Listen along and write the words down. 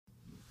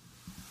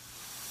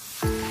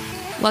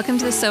Welcome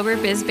to the Sober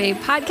Biz Babe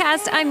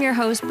podcast. I'm your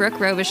host, Brooke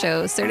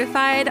Robichaux,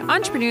 certified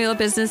entrepreneurial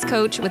business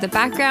coach with a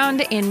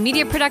background in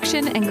media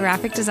production and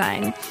graphic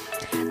design.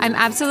 I'm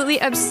absolutely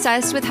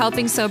obsessed with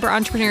helping sober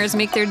entrepreneurs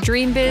make their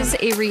dream biz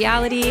a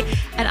reality,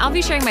 and I'll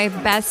be sharing my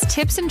best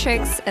tips and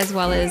tricks as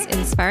well as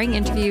inspiring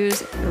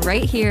interviews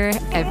right here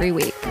every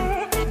week.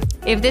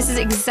 If this is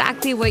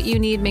exactly what you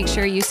need, make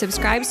sure you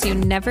subscribe so you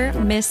never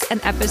miss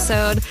an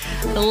episode.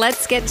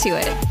 Let's get to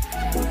it.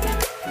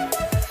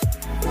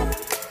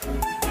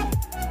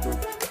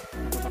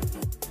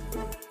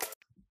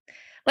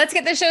 Let's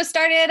get the show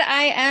started.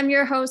 I am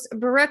your host,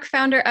 Brooke,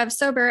 founder of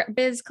Sober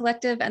Biz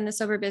Collective and the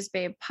Sober Biz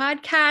Babe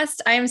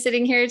podcast. I am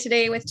sitting here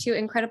today with two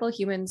incredible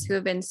humans who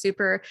have been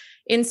super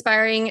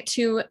inspiring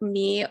to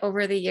me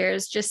over the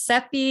years.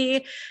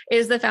 Giuseppe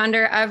is the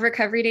founder of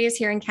Recovery Days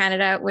here in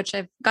Canada, which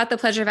I've got the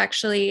pleasure of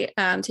actually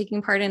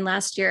taking part in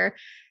last year.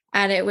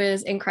 And it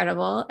was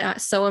incredible.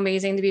 So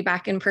amazing to be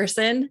back in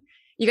person.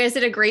 You guys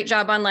did a great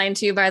job online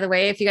too, by the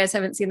way. If you guys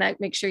haven't seen that,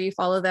 make sure you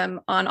follow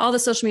them on all the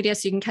social media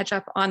so you can catch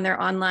up on their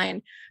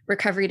online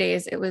recovery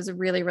days. It was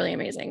really, really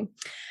amazing.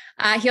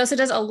 He also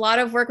does a lot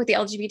of work with the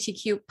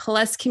LGBTQ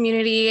plus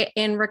community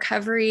in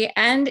recovery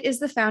and is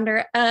the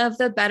founder of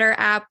the Better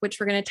app,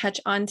 which we're going to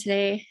touch on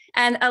today.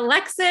 And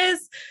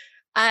Alexis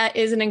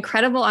is an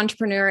incredible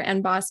entrepreneur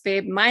and boss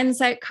babe,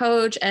 mindset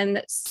coach,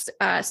 and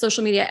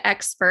social media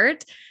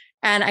expert.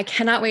 And I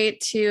cannot wait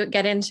to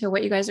get into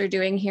what you guys are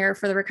doing here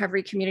for the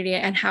recovery community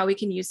and how we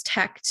can use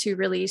tech to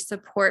really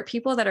support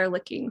people that are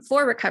looking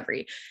for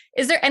recovery.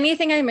 Is there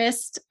anything I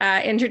missed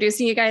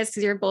introducing you guys?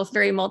 Because you're both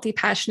very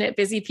multi-passionate,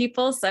 busy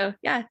people. So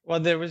yeah. Well,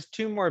 there was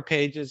 2 more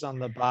pages on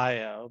the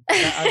bio, but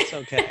that's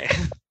okay.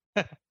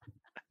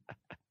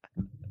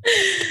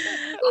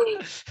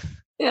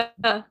 Yeah.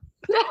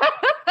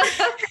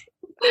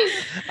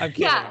 I'm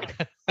kidding.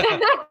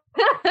 Yeah.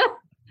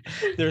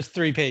 There's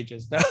 3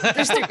 pages. No.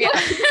 There's 3, yeah.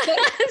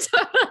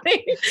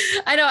 Totally.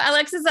 I know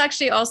Alexis is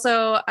actually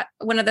also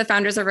one of the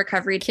founders of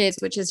Recovery Kids,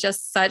 which is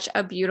just such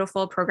a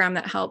beautiful program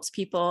that helps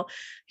people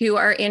who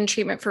are in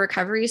treatment for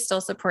recovery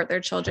still support their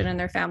children and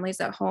their families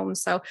at home.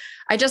 So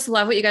I just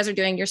love what you guys are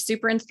doing. You're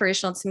super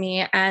inspirational to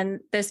me.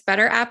 And this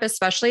Better app,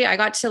 especially, I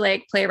got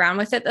to play around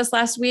with it this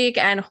last week,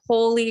 and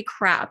holy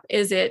crap,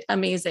 is it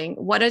amazing.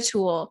 What a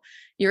tool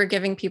you're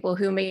giving people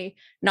who may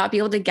not be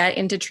able to get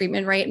into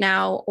treatment right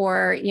now,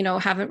 or,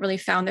 haven't really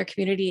found their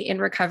community in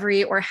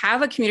recovery, or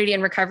have a community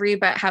in recovery,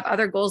 but have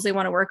other goals they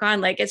want to work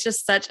on. It's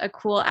just such a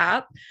cool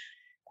app.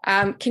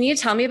 Can you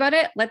tell me about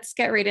it? Let's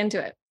get right into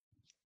it.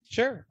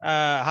 Sure.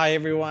 Hi,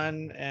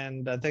 everyone.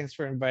 And thanks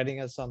for inviting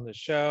us on the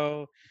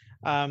show.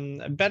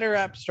 Better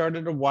app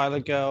started a while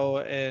ago,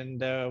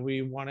 and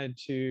we wanted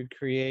to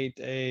create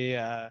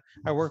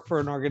I work for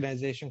an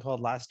organization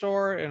called Last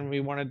Door, and we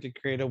wanted to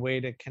create a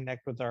way to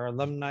connect with our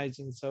alumni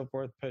and so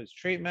forth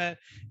post-treatment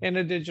in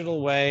a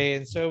digital way.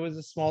 And so it was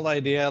a small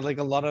idea, like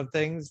a lot of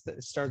things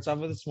that starts off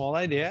with a small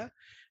idea.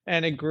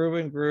 And it grew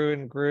and grew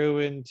and grew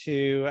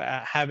into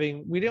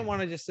we didn't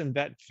want to just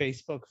embed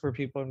Facebook for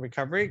people in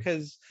recovery,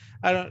 because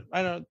I don't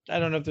know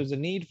if there's a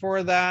need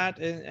for that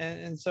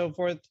and so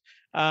forth.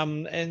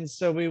 And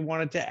so we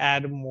wanted to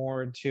add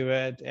more to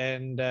it,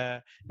 and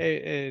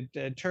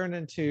it turned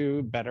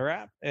into Better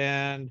app.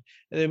 And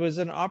it was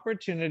an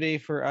opportunity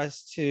for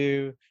us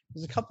there's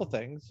a couple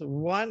things.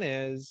 One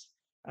is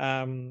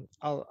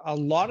a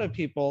lot of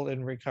people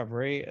in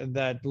recovery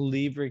that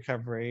leave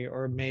recovery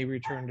or may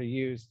return to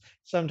use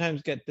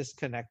sometimes get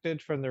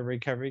disconnected from the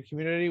recovery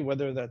community,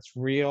 whether that's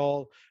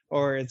real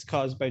or it's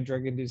caused by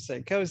drug-induced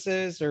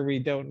psychosis, or we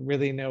don't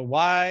really know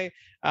why,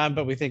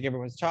 but we think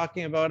everyone's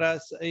talking about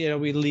us.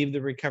 We leave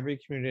the recovery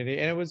community,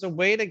 and it was a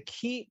way to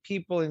keep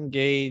people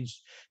engaged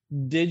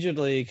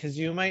digitally, because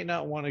you might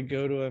not want to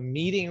go to a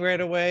meeting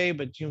right away,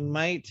 but you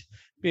might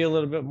be a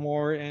little bit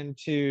more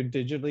into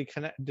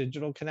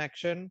digital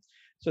connection.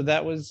 So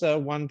that was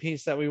one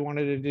piece that we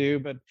wanted to do.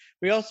 But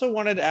we also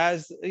wanted,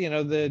 as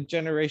the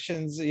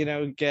generations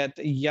get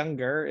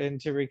younger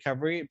into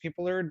recovery,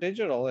 people are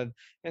digital,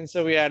 and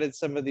so we added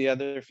some of the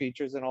other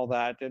features and all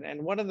that.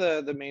 And one of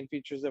the main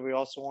features that we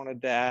also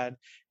wanted to add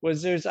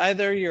was there's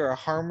either you're a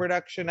harm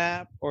reduction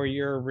app or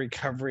you're a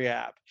recovery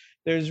app.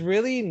 There's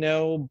really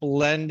no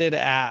blended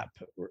app,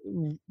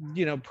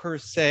 per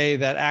se,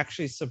 that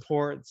actually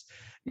supports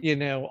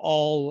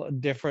all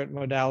different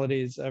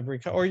modalities of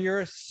recovery. Or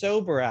you're a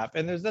sober app,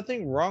 and there's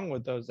nothing wrong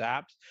with those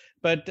apps,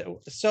 but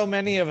so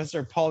many of us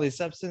are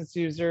polysubstance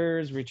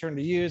users, return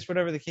to use,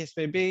 whatever the case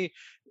may be.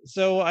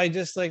 So I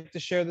just like to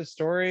share the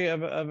story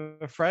of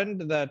a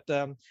friend that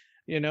as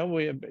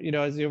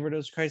the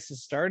overdose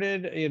crisis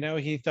started,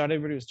 he thought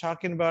everybody was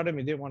talking about him.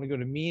 He didn't want to go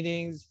to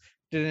meetings,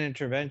 did an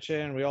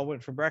intervention. We all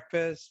went for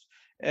breakfast,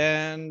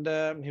 and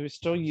he was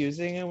still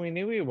using, and we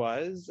knew he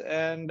was,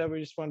 and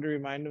we just wanted to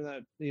remind him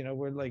that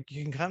we're like,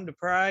 you can come to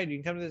Pride, you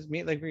can come to this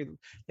meet, like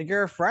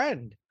you're a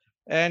friend.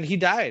 And he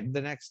died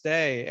the next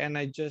day. And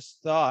I just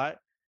thought,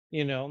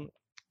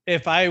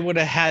 if I would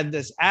have had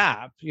this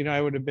app,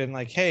 I would have been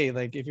like, hey,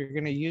 if you're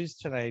going to use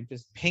tonight,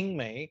 just ping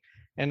me,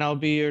 and I'll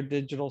be your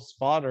digital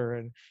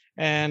spotter.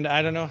 And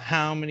I don't know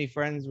how many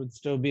friends would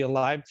still be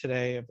alive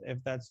today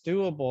if that's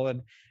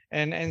doable.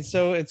 And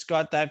so it's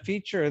got that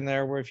feature in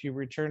there where if you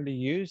return to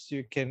use,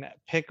 you can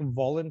pick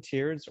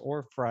volunteers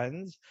or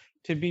friends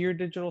to be your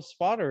digital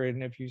spotter.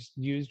 And if you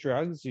use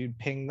drugs, you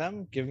ping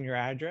them, give them your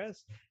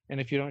address. And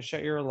if you don't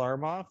shut your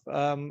alarm off,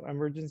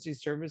 emergency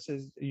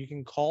services, you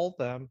can call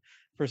them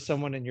for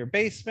someone in your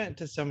basement,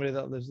 to somebody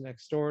that lives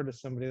next door, to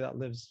somebody that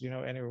lives,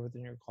 anywhere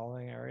within your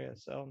calling area.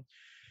 So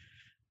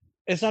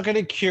it's not going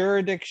to cure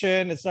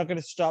addiction. It's not going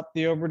to stop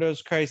the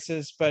overdose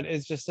crisis, but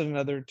it's just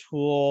another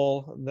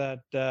tool that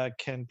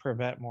can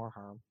prevent more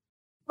harm.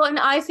 Well, and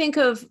I think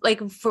of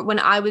like for when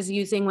I was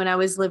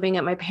living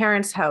at my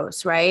parents'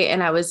 house, right?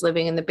 And I was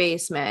living in the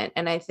basement.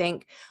 And I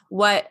think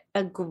what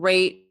a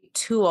great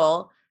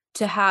tool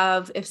to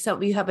have if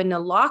you have a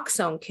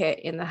naloxone kit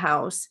in the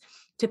house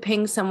to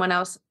ping someone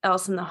else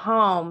in the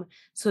home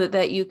so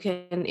that you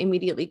can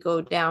immediately go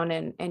down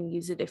and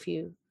use it if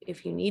you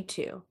need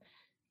to.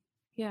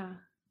 Yeah.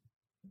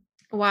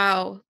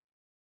 Wow.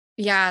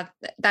 Yeah,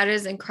 that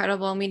is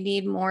incredible. And we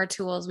need more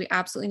tools. We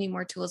absolutely need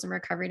more tools in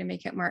recovery to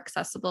make it more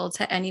accessible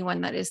to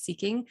anyone that is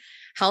seeking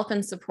help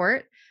and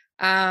support.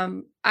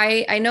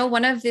 I know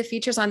one of the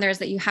features on there is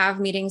that you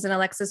have meetings, and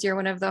Alexis, you're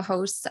one of the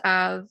hosts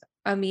of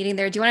a meeting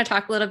there. Do you want to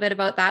talk a little bit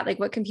about that? Like,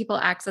 what can people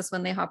access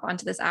when they hop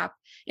onto this app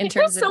in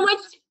terms of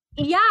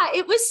Yeah,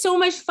 it was so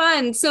much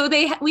fun. So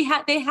they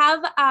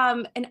have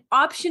an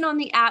option on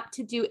the app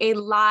to do a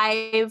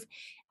live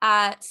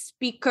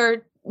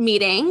speaker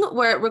meeting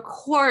where it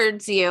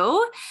records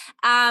you.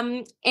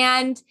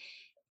 And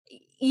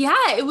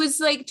yeah, it was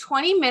like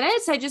 20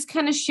 minutes. I just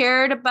kind of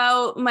shared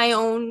about my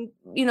own,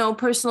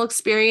 personal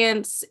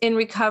experience in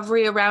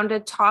recovery around a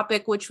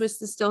topic, which was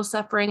the still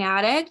suffering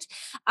addict.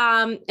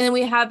 And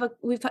we had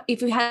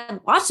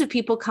lots of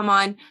people come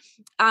on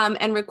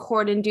and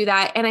record and do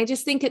that. And I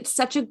just think it's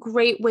such a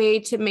great way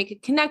to make a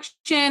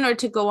connection or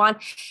to go on.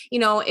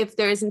 If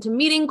there isn't a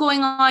meeting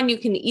going on, you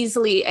can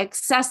easily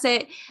access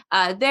it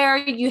there.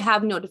 You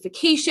have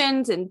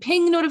notifications and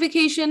ping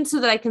notifications so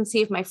that I can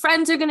see if my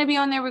friends are going to be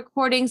on their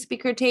recording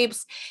speaker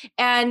tapes.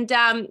 And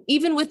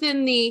even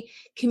within the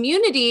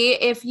community,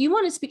 if you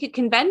want to speak at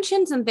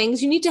conventions and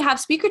things, you need to have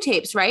speaker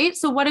tapes, right?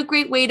 So what a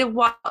great way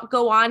to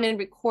go on and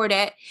record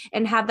it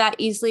and have that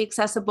easily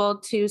accessible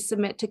to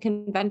submit to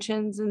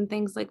conventions and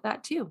things like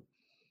that too.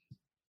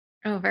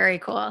 Oh, very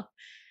cool.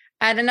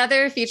 And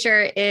another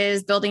feature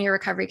is building your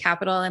recovery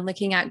capital and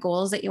looking at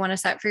goals that you want to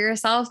set for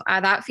yourself.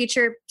 That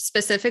feature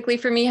specifically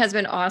for me has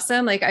been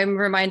awesome. Like, I'm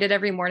reminded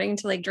every morning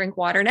to drink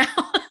water now,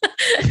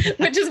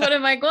 which is one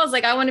of my goals.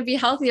 Like, I want to be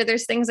healthier.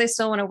 There's things I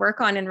still want to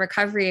work on in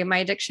recovery. My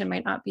addiction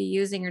might not be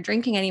using or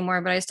drinking anymore,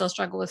 but I still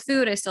struggle with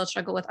food. I still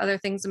struggle with other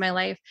things in my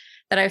life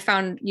that I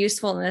found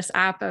useful in this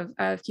app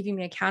of keeping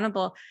me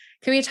accountable.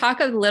 Can we talk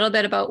a little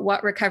bit about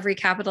what recovery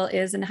capital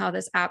is and how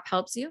this app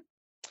helps you?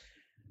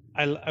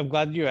 I'm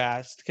glad you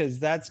asked, because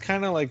that's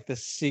kind of like the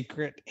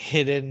secret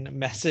hidden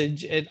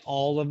message in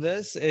all of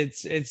this.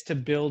 It's to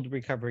build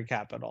recovery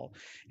capital.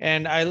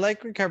 And I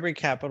like recovery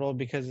capital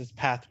because it's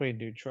pathway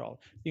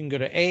neutral. You can go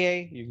to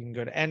AA, you can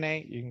go to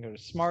NA, you can go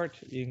to SMART,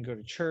 you can go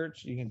to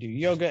church, you can do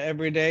yoga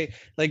every day,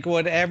 like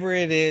whatever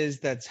it is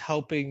that's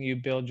helping you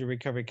build your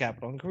recovery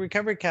capital. And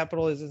recovery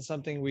capital isn't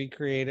something we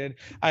created.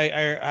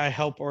 I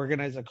help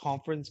organize a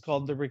conference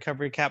called the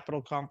Recovery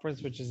Capital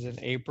Conference, which is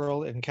in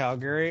April in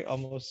Calgary,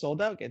 almost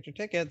sold out. Get your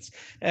tickets.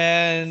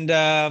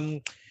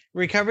 And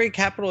recovery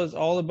capital is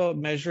all about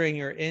measuring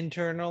your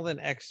internal and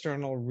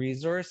external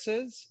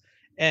resources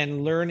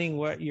and learning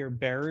what your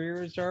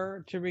barriers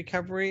are to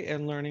recovery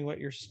and learning what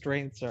your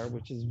strengths are,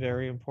 which is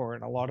very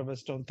important. A lot of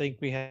us don't think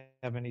we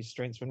have any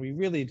strengths when we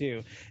really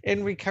do.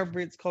 In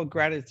recovery, it's called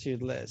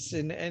gratitude lists.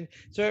 And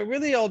so it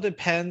really all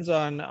depends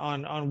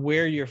on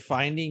where you're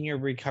finding your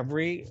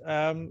recovery.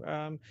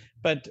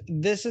 But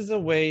this is a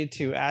way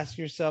to ask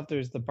yourself,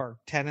 there's the BARC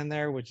 10 in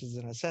there, which is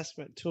an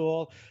assessment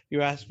tool.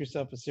 You ask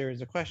yourself a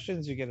series of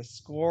questions, you get a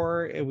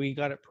score, and we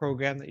got it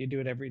programmed that you do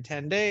it every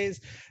 10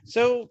 days.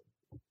 So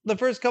the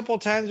first couple of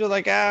times you're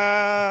like,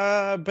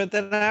 but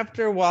then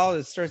after a while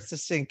it starts to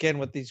sink in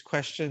what these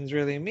questions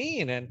really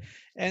mean.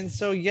 And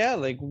so yeah,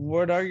 like,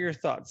 what are your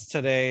thoughts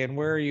today and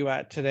where are you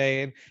at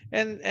today?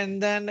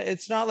 And then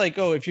it's not like,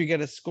 oh, if you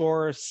get a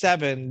score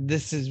 7,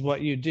 this is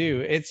what you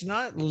do. It's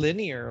not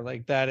linear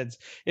like that.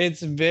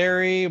 It's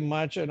very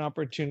much an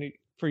opportunity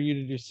for you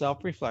to do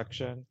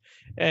self-reflection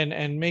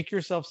and make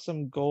yourself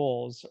some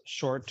goals,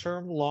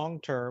 short-term,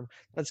 long-term,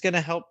 that's going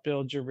to help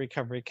build your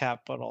recovery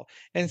capital.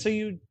 And so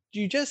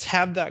you just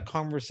have that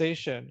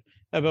conversation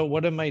about,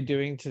 what am I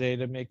doing today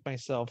to make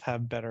myself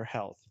have better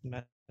health,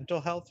 mental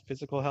health,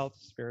 physical health,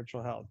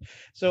 spiritual health.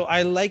 So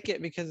I like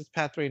it because it's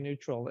pathway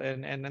neutral,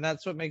 and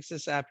that's what makes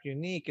this app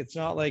unique. It's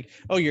not like,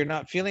 oh, you're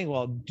not feeling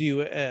well,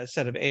 do a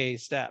set of AA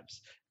steps.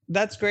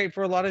 That's great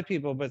for a lot of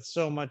people, but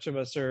so much of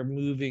us are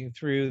moving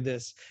through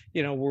this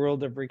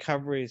world of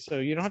recovery, so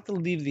you don't have to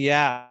leave the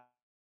app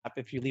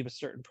if you leave a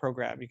certain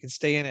program. You can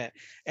stay in it.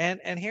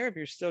 And here, if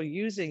you're still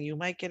using, you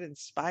might get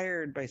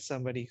inspired by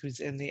somebody who's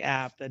in the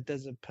app that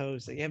does a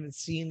post that you haven't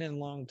seen in a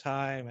long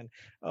time, and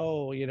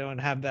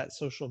and have that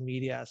social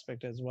media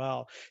aspect as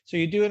well. So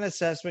you do an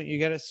assessment, you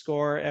get a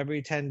score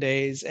every 10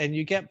 days, and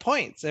you get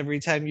points every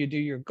time you do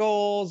your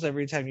goals,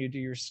 every time you do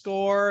your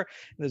score.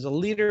 There's a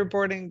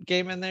leaderboarding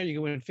game in there. You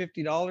can win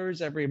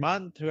 $50 every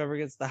month, whoever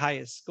gets the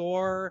highest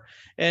score.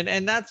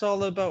 And that's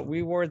all about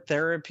reward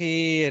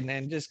therapy,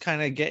 and just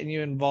kind of getting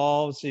you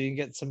involved so you can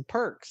get some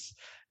perks,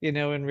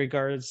 in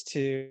regards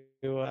to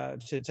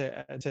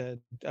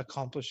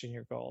accomplishing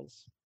your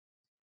goals.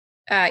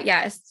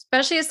 Yeah,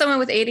 especially as someone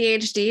with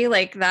ADHD,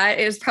 like that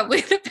is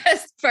probably the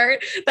best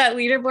part, that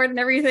leaderboard and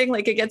everything.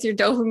 Like it gets your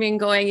dopamine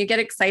going, you get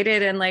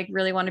excited and like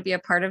really want to be a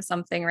part of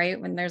something, right?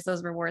 When there's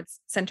those rewards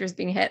centers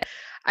being hit.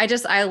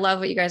 I love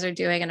what you guys are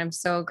doing. And I'm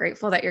so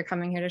grateful that you're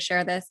coming here to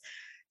share this.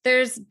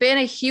 There's been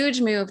a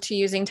huge move to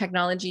using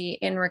technology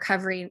in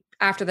recovery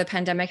after the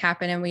pandemic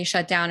happened and we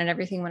shut down and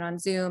everything went on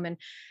Zoom,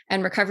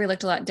 and recovery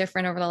looked a lot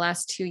different over the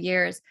last 2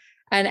 years.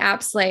 And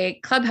apps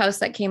like Clubhouse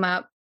that came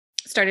up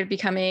started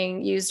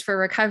becoming used for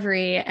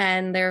recovery.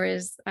 And there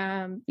was,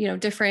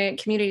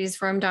 different communities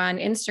formed on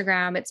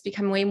Instagram. It's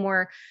become way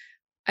more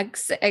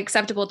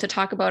acceptable to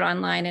talk about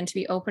online and to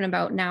be open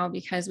about now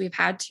because we've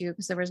had to,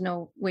 because there was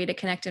no way to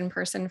connect in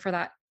person for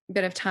that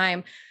bit of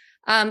time.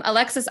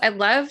 Alexis, I'd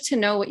love to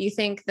know what you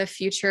think the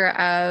future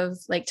of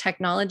like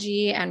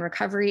technology and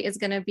recovery is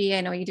going to be.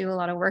 I know you do a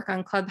lot of work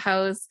on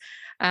Clubhouse,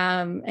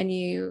 and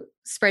you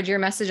spread your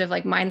message of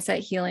like mindset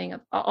healing,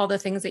 of all the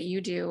things that you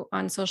do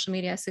on social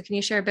media. So can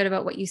you share a bit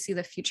about what you see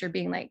the future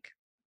being like?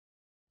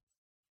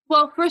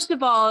 Well, first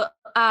of all,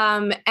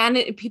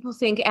 people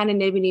think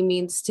anonymity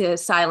means to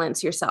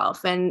silence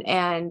yourself,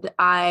 and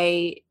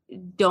I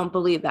don't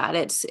believe that.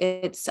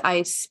 It's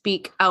I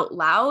speak out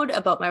loud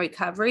about my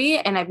recovery,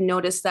 and I've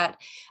noticed that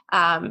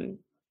I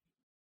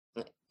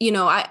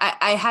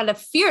had a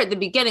fear at the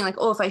beginning, like,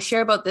 oh, if I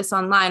share about this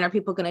online, are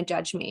people going to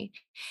judge me?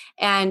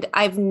 And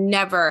I've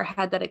never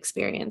had that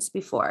experience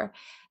before.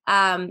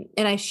 And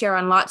I share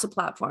on lots of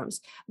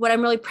platforms. What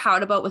I'm really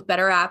proud about with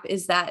Better App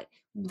is that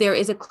there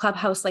is a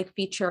Clubhouse like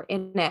feature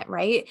in it,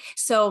 right?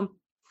 So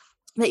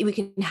that we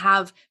can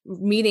have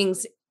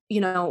meetings,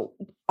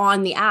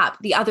 on the app.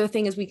 The other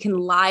thing is we can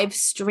live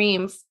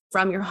stream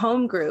from your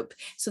home group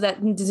so that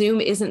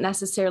Zoom isn't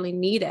necessarily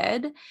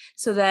needed,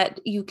 so that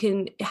you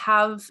can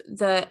have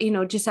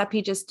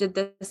Giuseppe just did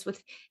this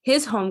with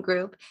his home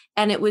group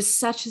and it was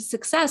such a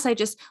success. I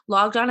just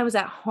logged on. I was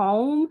at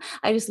home.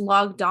 I just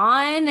logged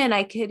on and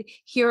I could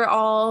hear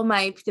all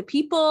the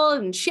people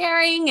and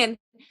sharing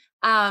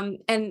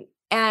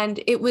and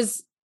it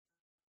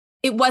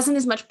wasn't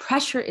as much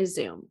pressure as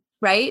Zoom,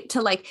 right?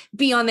 To like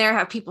be on there,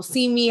 have people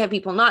see me, have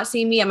people not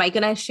see me. Am I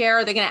going to share?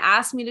 Are they going to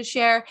ask me to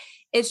share?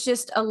 It's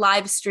just a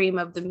live stream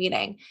of the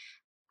meeting.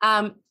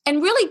 And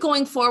really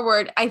going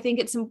forward, I think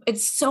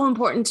it's so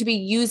important to be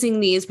using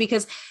these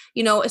because,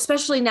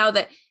 especially now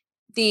that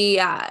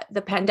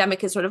the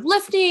pandemic is sort of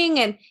lifting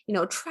and,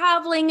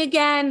 traveling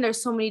again,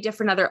 there's so many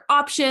different other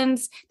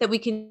options that we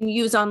can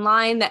use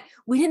online that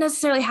we didn't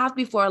necessarily have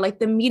before, like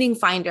the meeting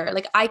finder.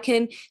 Like I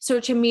can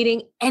search a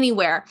meeting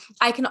anywhere.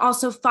 I can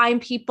also find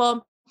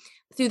people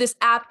through this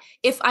app.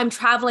 If I'm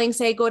traveling,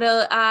 say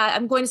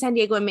I'm going to San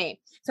Diego in May.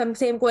 So I'm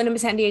saying I'm going to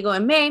San Diego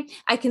in May.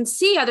 I can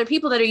see other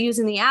people that are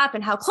using the app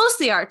and how close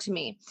they are to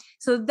me.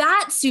 So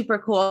that's super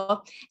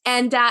cool.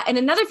 And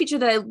another feature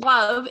that I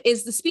love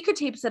is the speaker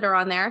tapes that are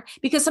on there,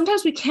 because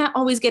sometimes we can't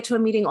always get to a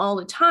meeting all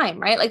the time,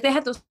 right? Like they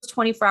have those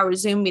 24-hour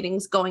Zoom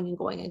meetings going and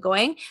going and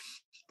going.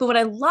 But what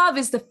I love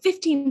is the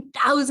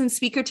 15,000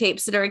 speaker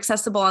tapes that are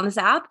accessible on this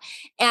app.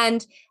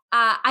 And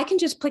I can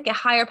just click a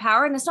higher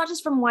power, and it's not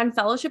just from one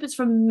fellowship, it's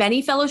from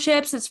many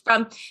fellowships. It's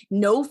from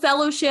no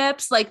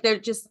fellowships. Like they're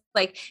just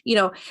like,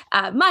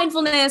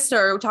 mindfulness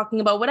or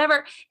talking about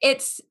whatever.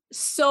 It's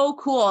so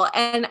cool.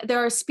 And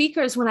there are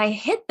speakers, when I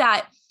hit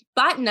that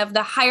button of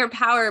the higher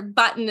power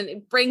button and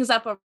it brings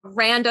up a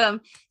random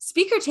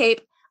speaker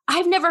tape,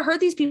 I've never heard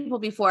these people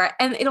before,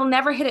 and it'll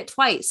never hit it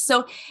twice.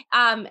 So,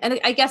 and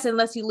I guess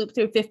unless you loop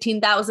through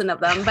 15,000 of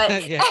them, but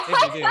yeah,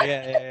 if you do.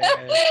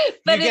 Yeah.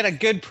 But you get a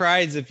good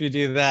prize if you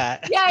do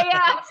that.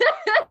 Yeah.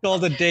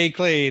 Called a day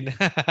clean.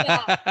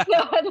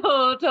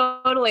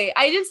 Totally.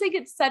 I just think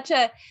it's such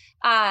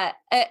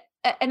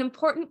an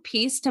important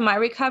piece to my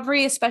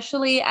recovery,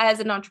 especially as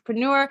an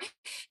entrepreneur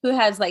who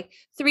has like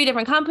 3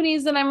 different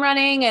companies that I'm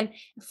running and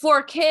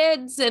 4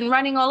 kids and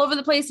running all over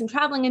the place and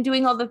traveling and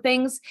doing all the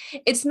things.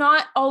 It's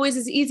not always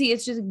as easy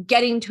as just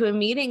getting to a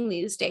meeting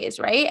these days,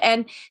 right?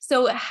 And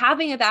so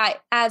having that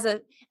as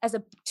a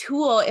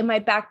tool in my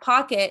back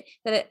pocket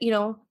that,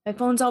 my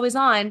phone's always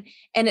on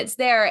and it's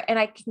there and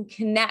I can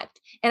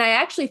connect. And I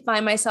actually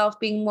find myself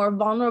being more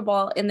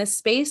vulnerable in the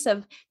space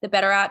of the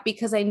Better App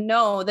because I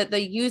know that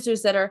the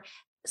users that are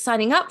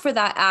signing up for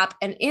that app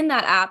and in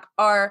that app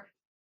are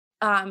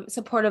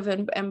supportive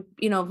and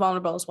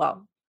vulnerable as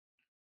well.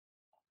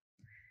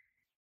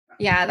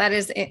 Yeah, that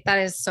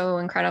is so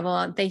incredible.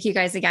 And thank you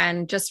guys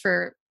again just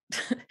for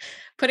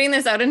putting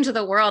this out into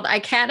the world. I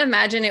can't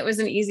imagine it was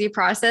an easy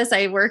process.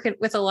 I work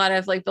with a lot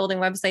of like building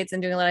websites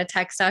and doing a lot of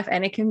tech stuff,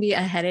 and it can be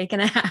a headache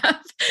and a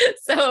half.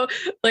 So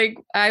like,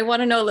 I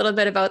want to know a little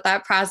bit about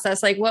that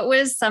process. Like, what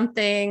was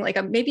something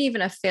like maybe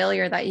even a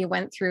failure that you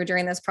went through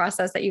during this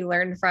process that you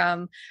learned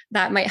from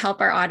that might help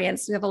our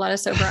audience? We have a lot of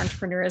sober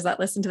entrepreneurs that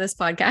listen to this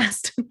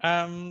podcast.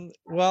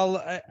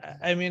 Well,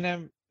 I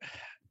mean,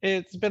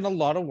 it's been a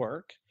lot of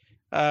work.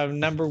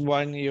 Number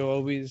one, you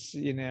always,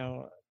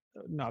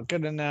 not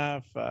good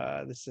enough.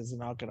 This is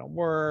not going to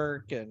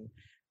work, and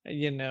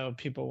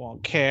people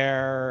won't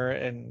care,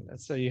 and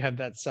so you have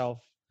that self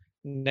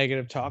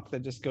negative talk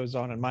that just goes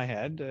on in my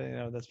head.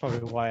 That's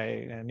probably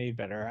why I need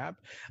better app.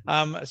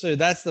 So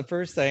that's the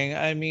first thing.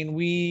 I mean,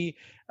 we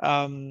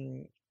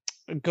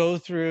go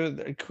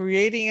through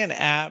creating an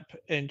app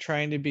and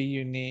trying to be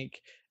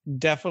unique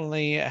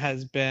definitely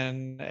has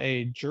been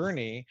a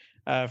journey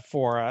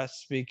for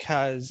us,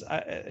 because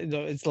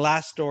it's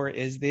Last Door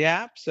is the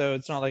app, so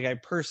it's not like I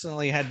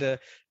personally had to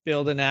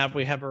build an app.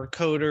 We have our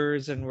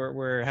coders, and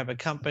we have a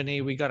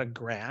company. We got a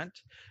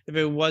grant. If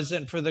it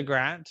wasn't for the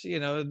grant,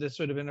 this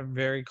would have been a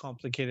very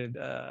complicated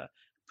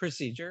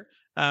procedure.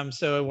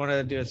 So I want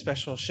to do a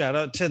special shout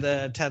out to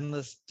the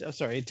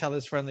Tell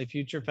Us Friendly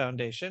Future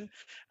Foundation,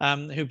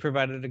 who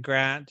provided a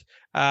grant.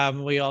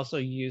 We also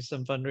used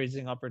some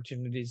fundraising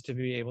opportunities to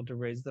be able to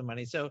raise the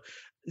money. So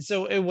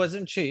it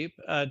wasn't cheap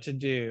to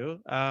do.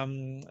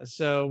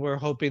 So we're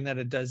hoping that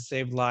it does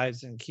save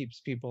lives and keeps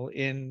people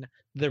in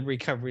the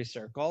recovery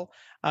circle.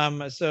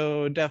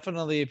 So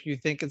definitely, if you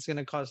think it's going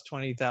to cost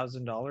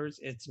 $20,000,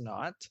 it's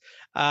not.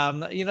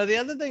 The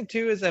other thing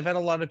too is I've had a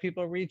lot of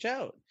people reach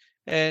out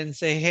and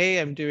say, hey,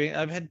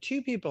 I've had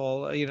two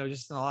people,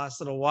 just in the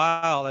last little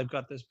while, I've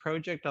got this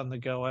project on the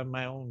go. I'm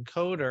my own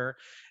coder.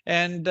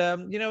 And,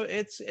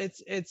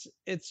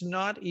 it's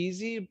not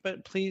easy,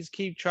 but please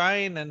keep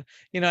trying. And,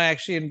 I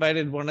actually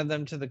invited one of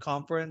them to the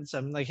conference.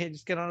 I'm like, hey,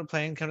 just get on a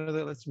plane, come to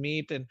let's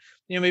meet. And,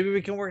 maybe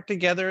we can work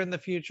together in the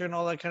future and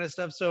all that kind of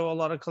stuff. So a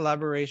lot of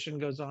collaboration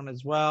goes on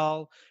as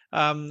well.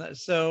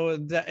 So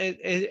that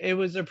it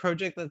was a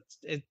project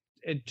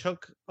it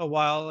took a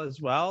while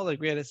as well.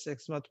 Like we had a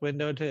 6-month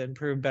window to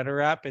improve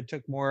Better App. It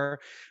took more,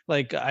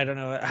 like, I don't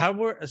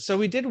know so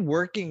we did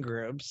working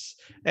groups,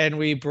 and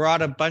we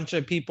brought a bunch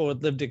of people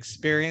with lived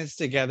experience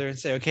together and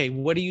say, okay,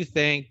 what do you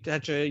think?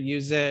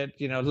 Use it,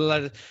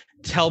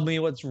 tell me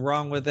what's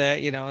wrong with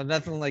it.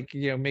 Nothing like,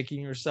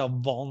 making yourself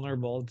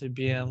vulnerable to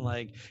being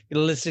like,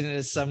 listening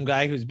to some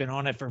guy who's been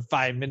on it for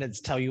 5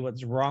 minutes tell you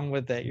what's wrong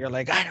with it. You're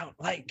like, I don't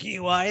like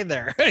you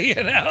either.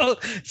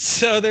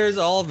 So there's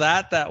all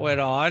that went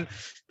on,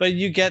 but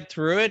you get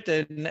through it,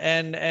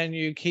 and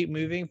you keep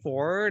moving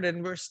forward,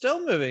 and we're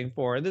still moving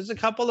forward. There's a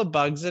couple of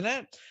bugs in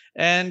it,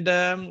 and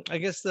I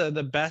guess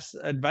the best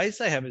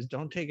advice I have is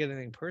don't take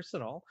anything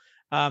personal.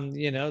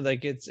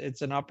 Like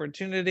it's an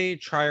opportunity.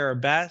 Try our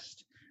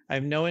best. I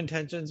have no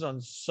intentions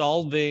on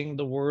solving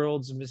the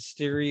world's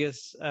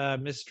mysterious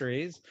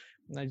mysteries.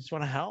 And I just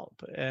want to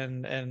help.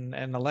 And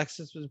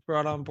Alexis was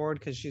brought on board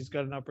because she's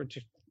got an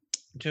opportunity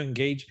to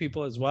engage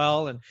people as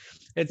well. And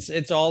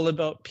it's all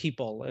about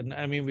people. And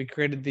I mean, we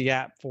created the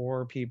app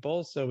for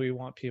people, so we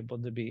want people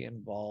to be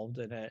involved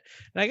in it.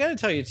 And I got to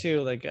tell you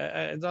too, like,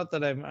 it's not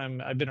that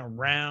I've been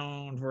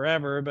around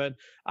forever, but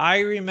I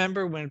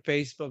remember when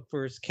Facebook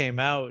first came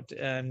out,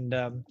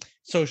 and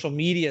social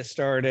media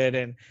started,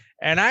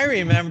 and I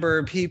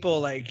remember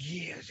people like,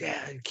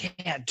 yeah, you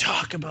can't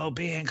talk about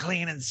being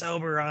clean and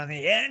sober on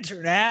the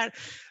internet.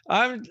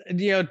 I'm,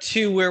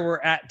 to where we're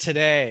at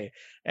today.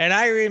 And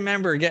I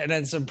remember getting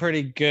in some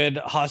pretty good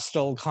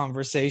hostile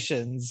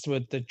conversations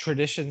with the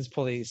traditions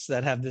police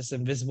that have this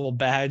invisible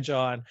badge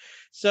on.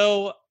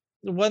 So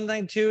one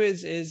thing too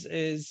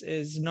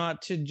is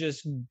not to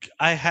just,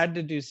 I had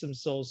to do some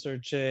soul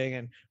searching,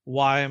 and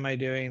why am I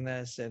doing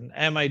this, and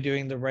am I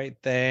doing the right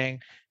thing?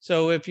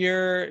 So if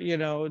you're,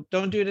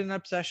 don't do it in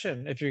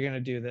obsession if you're going to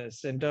do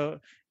this, and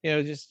don't,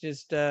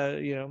 just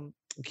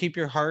keep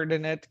your heart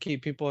in it,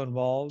 keep people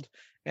involved,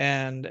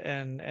 and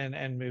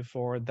move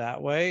forward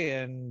that way,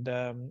 and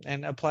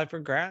apply for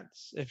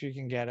grants if you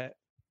can get it.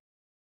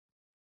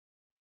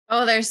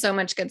 Oh, there's so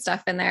much good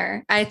stuff in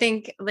there. I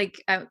think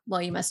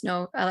well, you must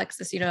know,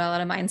 Alexis, you know, a lot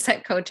of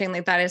mindset coaching.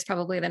 Like that is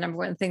probably the number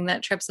one thing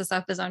that trips us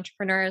up as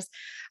entrepreneurs.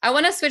 I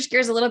want to switch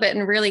gears a little bit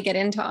and really get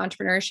into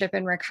entrepreneurship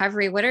and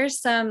recovery. What are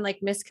some like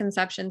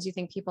misconceptions you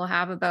think people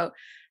have about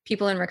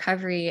people in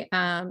recovery,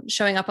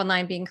 showing up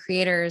online, being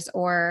creators,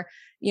 or,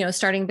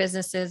 starting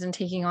businesses and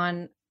taking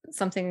on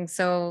something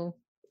so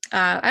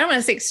I don't want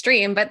to say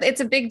extreme, but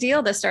it's a big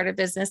deal to start a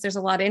business. There's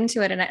a lot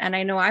into it. And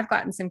I know I've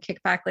gotten some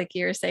kickback, like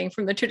you were saying,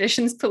 from the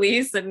traditions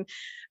police and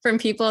from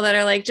people that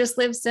are like, just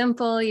live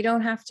simple. You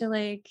don't have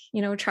to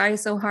try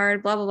so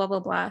hard, blah, blah, blah,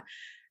 blah,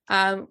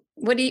 blah.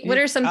 What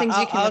are some things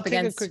you came up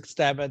against? I'll take a quick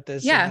stab at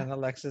this, yeah. And then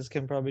Alexis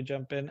can probably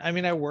jump in. I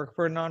mean, I work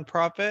for a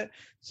nonprofit,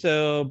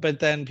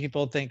 but then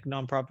people think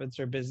nonprofits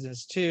are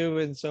business too,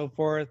 and so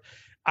forth.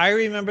 I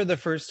remember the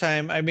first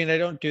time, I mean, I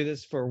don't do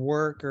this for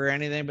work or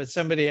anything, but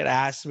somebody had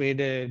asked me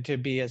to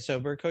be a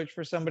sober coach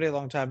for somebody a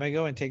long time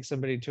ago and take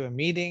somebody to a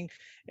meeting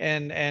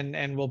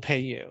and we'll pay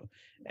you.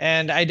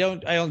 And I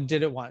only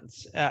did it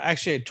once,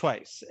 actually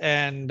twice.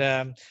 And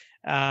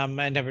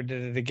I never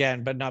did it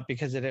again, but not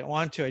because I didn't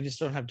want to. I just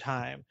don't have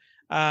time.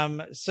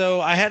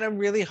 So I had a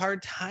really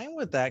hard time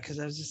with that because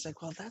I was just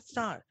like, well,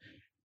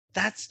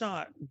 that's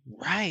not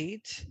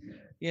right,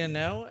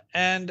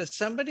 and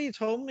somebody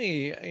told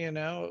me,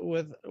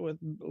 with a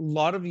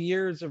lot of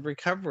years of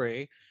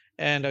recovery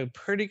and a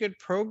pretty good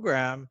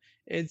program,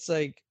 it's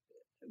like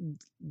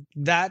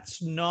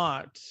that's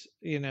not,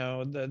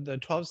 the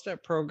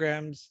 12-step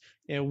programs,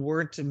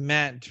 weren't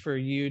meant for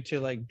you to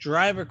like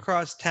drive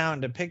across town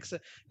to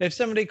if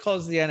somebody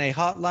calls the NA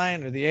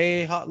hotline or the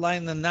AA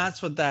hotline, then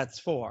that's what that's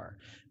for.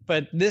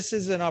 But this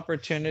is an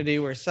opportunity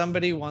where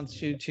somebody wants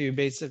you to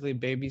basically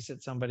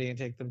babysit somebody and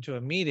take them to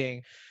a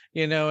meeting,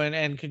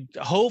 and could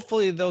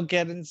hopefully they'll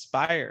get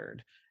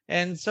inspired.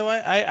 And so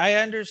I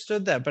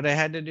understood that, but I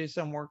had to do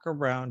some work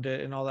around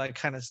it and all that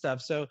kind of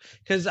stuff. So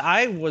because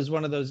I was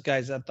one of those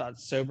guys that thought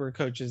sober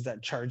coaches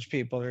that charge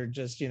people are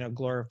just,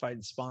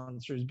 glorified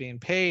sponsors being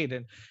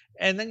paid.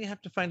 And then you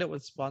have to find out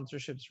what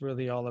sponsorship's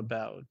really all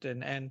about.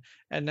 And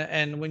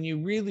when you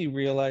really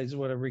realize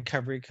what a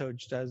recovery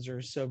coach does or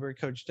a sober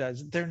coach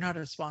does, they're not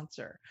a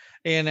sponsor,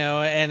 and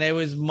it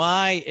was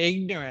my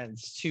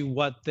ignorance to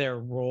what their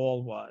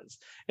role was.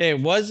 It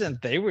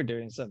wasn't they were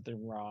doing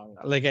something wrong.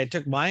 Like I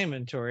took my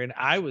inventory and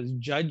I was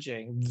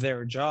judging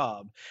their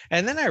job.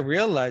 And then I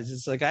realized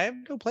it's like I have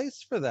no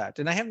place for that.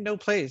 And I have no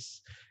place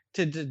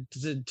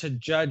to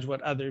judge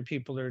what other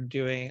people are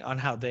doing on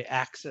how they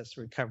access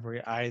recovery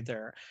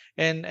either.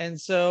 And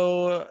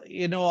so,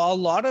 a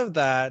lot of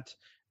that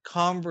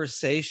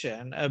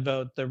conversation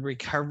about the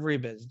recovery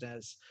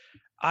business,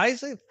 I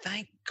say,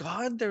 thank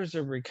God there's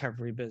a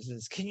recovery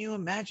business. Can you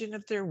imagine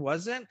if there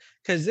wasn't?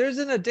 Because there's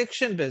an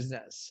addiction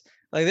business.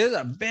 Like there's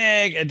a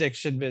big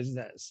addiction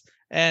business.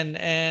 And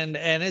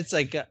it's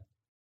like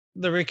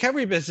the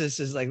recovery business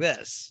is like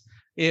this.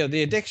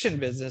 The addiction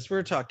business,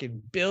 we're talking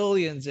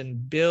billions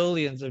and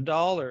billions of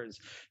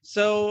dollars.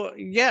 So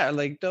yeah,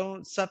 like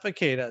don't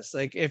suffocate us.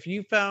 Like if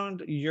you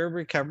found your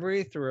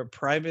recovery through a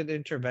private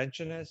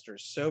interventionist or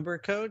sober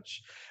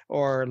coach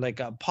or like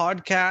a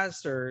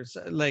podcast or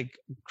like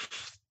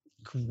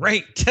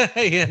great,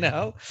 you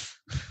know.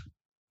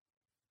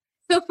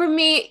 So for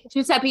me,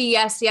 Giuseppe,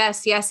 yes,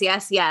 yes, yes,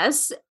 yes,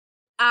 yes.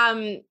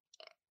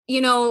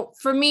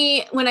 For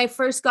me, when I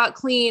first got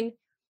clean,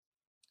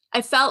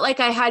 I felt like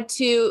I had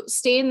to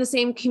stay in the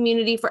same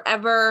community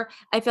forever.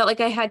 I felt like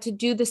I had to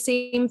do the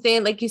same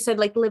thing. Like you said,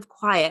 like live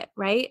quiet,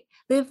 right?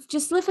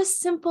 Just live a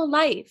simple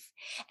life.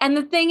 And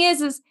the thing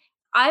is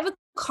I've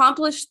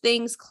accomplished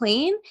things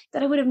clean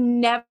that I would have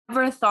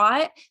never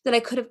thought that I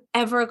could have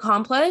ever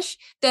accomplished,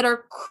 that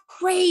are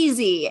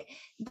crazy,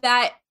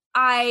 that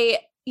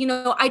I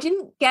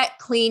didn't get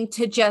clean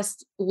to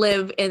just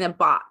live in a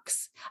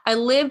box. I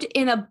lived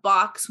in a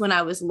box when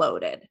I was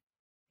loaded,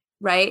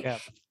 right? Yeah.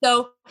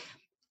 So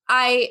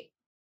I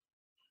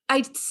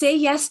say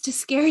yes to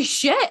scary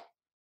shit.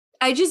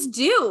 I just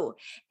do.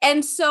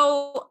 And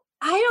so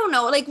I don't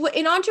know, like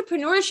in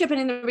entrepreneurship and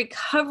in the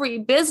recovery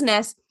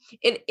business,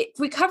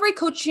 recovery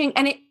coaching,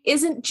 and it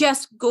isn't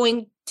just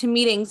going to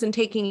meetings and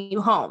taking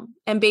you home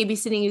and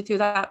babysitting you through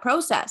that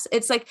process.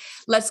 It's like,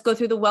 let's go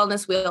through the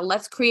wellness wheel.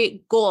 Let's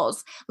create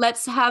goals.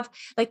 Let's have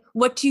like,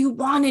 what do you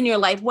want in your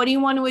life? What do you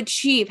want to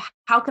achieve?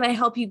 How can I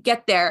help you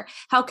get there?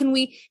 How can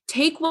we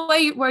take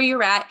where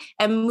you're at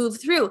and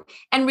move through?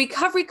 And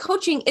recovery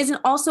coaching isn't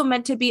also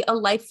meant to be a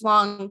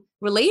lifelong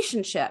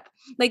relationship.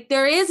 Like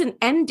there is an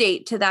end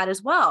date to that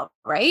as well,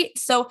 right?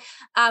 So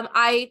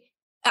I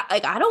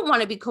don't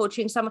want to be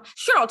coaching someone.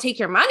 Sure, I'll take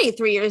your money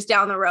 3 years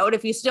down the road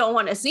if you still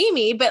want to see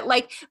me. But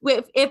like,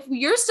 if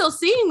you're still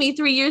seeing me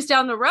 3 years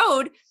down the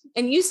road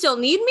and you still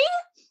need me,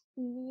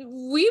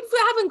 we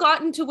haven't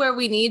gotten to where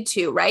we need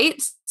to,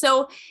 right?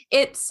 So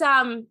it's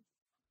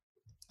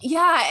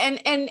yeah,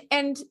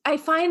 and I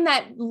find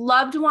that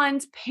loved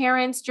ones,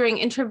 parents during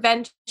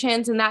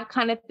interventions and that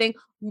kind of thing,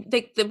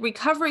 the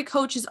recovery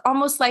coach is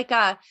almost like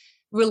a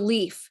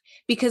relief,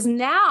 because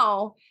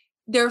now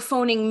they're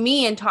phoning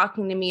me and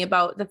talking to me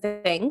about the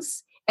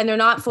things, and they're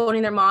not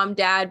phoning their mom,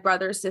 dad,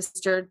 brother,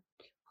 sister,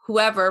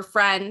 whoever,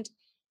 friend,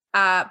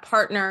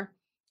 partner,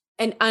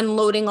 and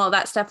unloading all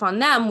that stuff on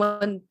them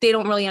when they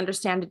don't really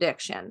understand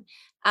addiction.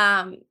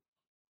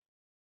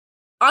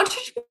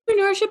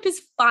 Entrepreneurship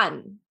is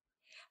fun.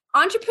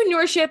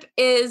 Entrepreneurship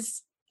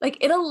is like,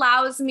 it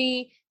allows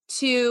me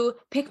to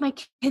pick my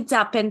kids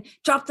up and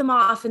drop them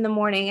off in the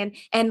morning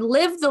and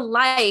live the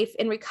life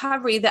in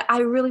recovery that I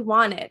really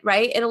wanted,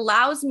 right? It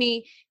allows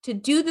me to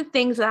do the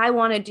things that I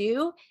want to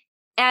do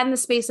and the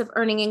space of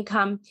earning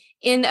income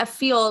in a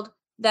field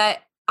that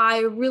I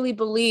really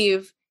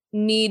believe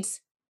needs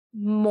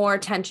more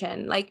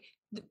attention. Like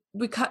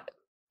the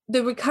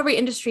recovery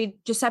industry,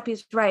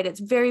 Giuseppe's right. It's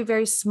very,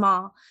 very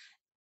small.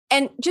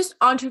 And just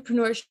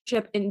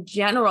entrepreneurship in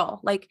general,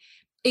 like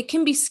it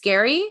can be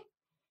scary.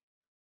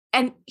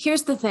 And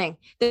here's the thing,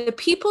 the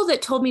people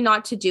that told me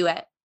not to do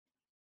it,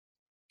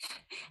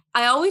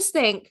 I always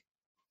think,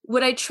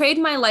 would I trade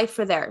my life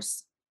for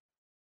theirs?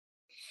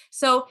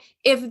 So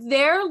if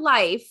their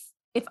life,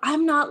 if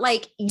I'm not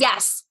like,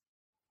 yes,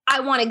 I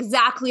want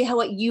exactly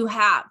what you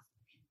have,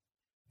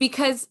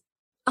 because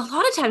a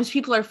lot of times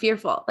people are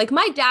fearful. Like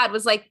my dad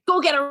was like,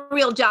 go get a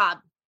real job,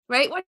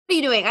 right? What are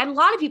you doing? I had a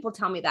lot of people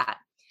tell me that,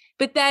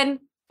 but then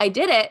I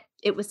did it.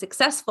 It was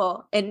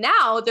successful. And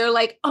now they're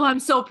like, oh, I'm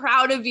so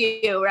proud of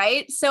you,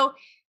 right? So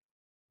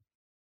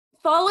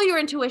follow your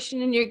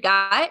intuition and your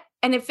gut.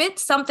 And if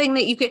it's something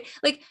that you could,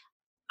 like,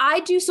 I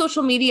do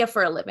social media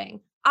for a living.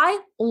 I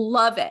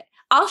love it.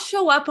 I'll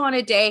show up on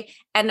a day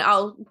and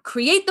I'll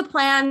create the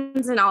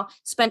plans and I'll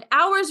spend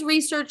hours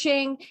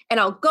researching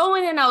and I'll go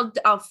in and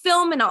I'll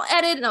film and I'll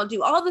edit and I'll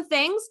do all the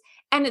things.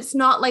 And it's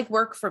not like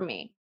work for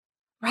me,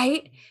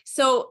 right?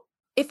 So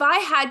if I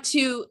had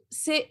to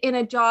sit in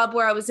a job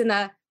where I was in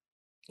a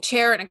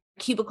chair in a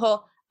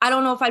cubicle, I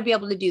don't know if I'd be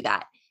able to do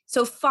that.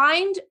 So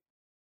find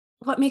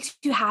what makes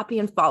you happy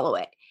and follow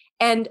it.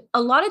 And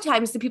a lot of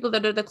times the people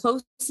that are the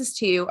closest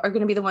to you are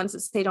going to be the ones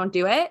that say don't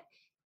do it.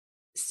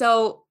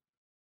 So,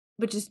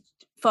 but just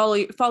follow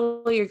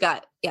your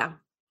gut. Yeah.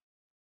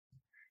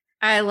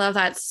 I love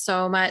that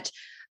so much.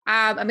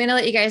 I'm going to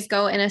let you guys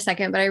go in a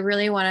second, but I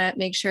really want to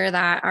make sure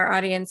that our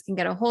audience can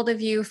get a hold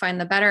of you,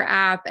 find the Better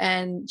app,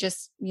 and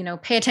just,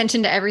 pay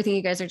attention to everything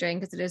you guys are doing,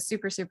 because it is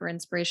super, super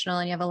inspirational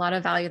and you have a lot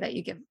of value that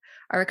you give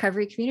our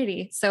recovery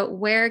community. So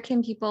where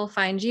can people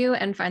find you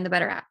and find the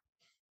Better app?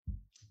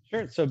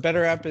 Sure. So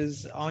Better app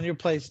is on your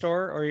Play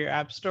Store or your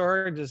App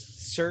Store.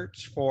 Just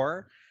search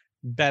for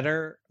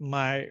Better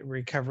My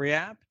Recovery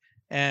app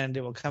and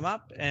it will come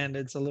up, and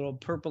it's a little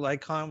purple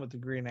icon with a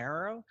green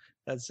arrow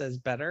that says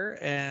Better.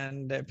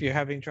 And if you're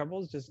having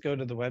troubles, just go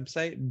to the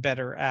website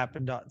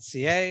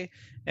betterapp.ca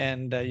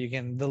and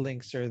the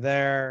links are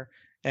there,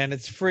 and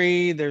it's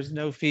free. There's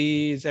no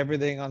fees.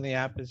 Everything on the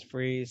app is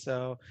free.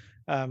 So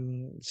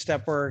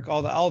step work,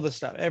 all the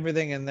stuff,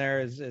 everything in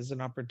there is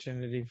an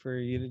opportunity for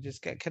you to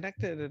just get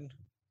connected and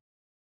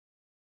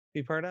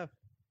be part of.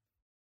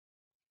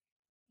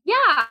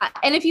 Yeah.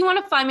 And if you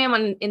want to find me, I'm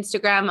on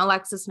Instagram,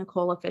 Alexis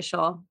Nicole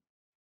Official.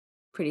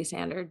 Pretty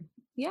standard.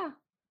 Yeah.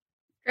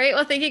 Great.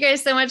 Well, thank you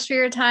guys so much for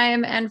your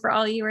time and for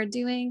all you are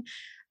doing.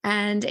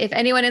 And if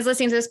anyone is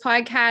listening to this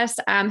podcast,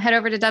 head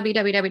over to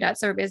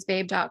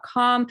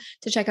www.soberbizbabe.com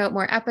to check out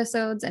more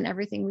episodes and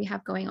everything we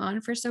have going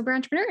on for sober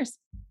entrepreneurs.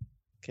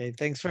 Okay.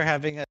 Thanks for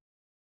having us.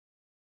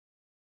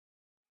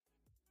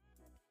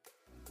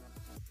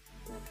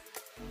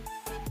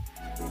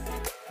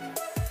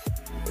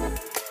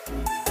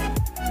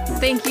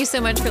 Thank you so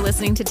much for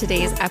listening to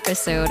today's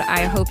episode.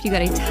 I hope you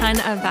got a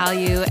ton of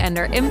value and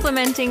are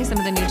implementing some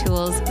of the new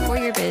tools for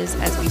your biz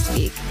as we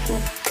speak.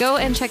 Go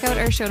and check out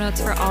our show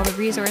notes for all the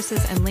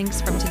resources and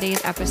links from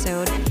today's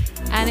episode.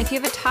 And if you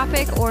have a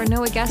topic or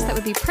know a guest that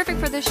would be perfect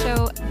for this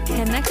show,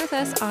 connect with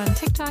us on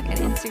TikTok and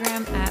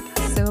Instagram at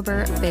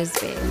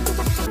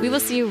SoberBizBabe. We will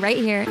see you right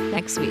here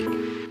next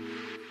week.